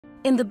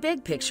In the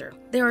big picture,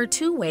 there are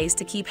two ways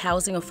to keep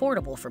housing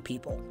affordable for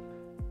people.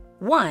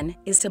 One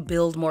is to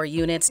build more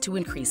units to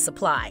increase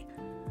supply.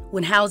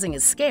 When housing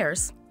is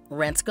scarce,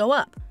 rents go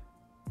up.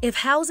 If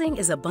housing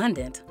is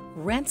abundant,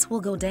 rents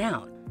will go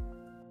down.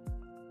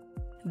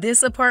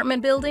 This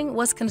apartment building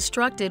was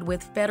constructed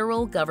with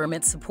federal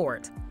government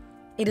support.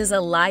 It is a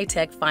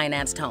LIHTC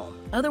financed home,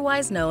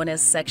 otherwise known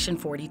as Section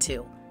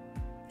 42.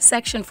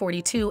 Section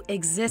 42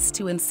 exists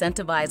to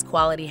incentivize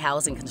quality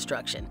housing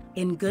construction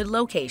in good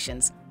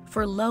locations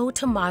for low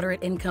to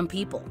moderate income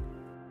people.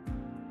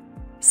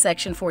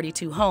 Section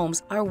 42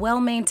 homes are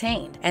well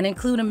maintained and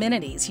include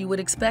amenities you would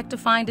expect to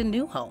find in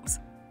new homes.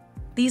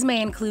 These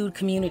may include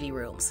community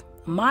rooms,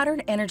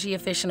 modern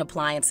energy-efficient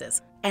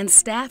appliances, and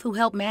staff who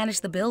help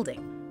manage the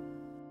building.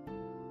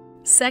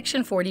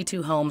 Section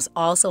 42 homes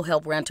also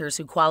help renters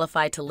who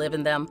qualify to live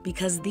in them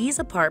because these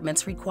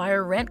apartments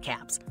require rent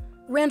caps.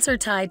 Rents are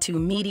tied to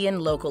median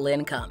local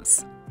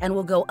incomes and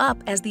will go up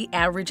as the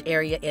average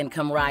area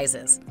income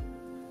rises.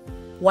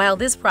 While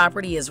this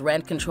property is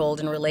rent controlled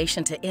in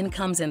relation to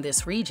incomes in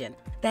this region,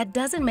 that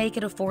doesn't make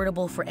it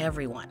affordable for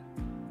everyone.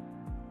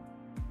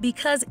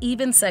 Because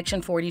even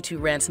Section 42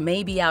 rents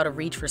may be out of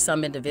reach for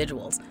some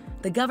individuals,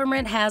 the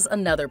government has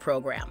another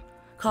program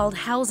called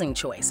Housing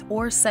Choice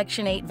or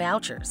Section 8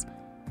 vouchers.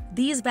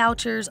 These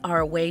vouchers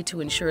are a way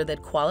to ensure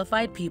that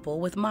qualified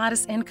people with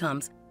modest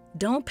incomes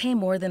don't pay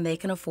more than they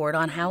can afford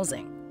on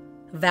housing.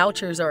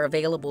 Vouchers are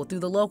available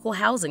through the local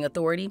housing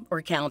authority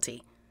or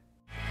county.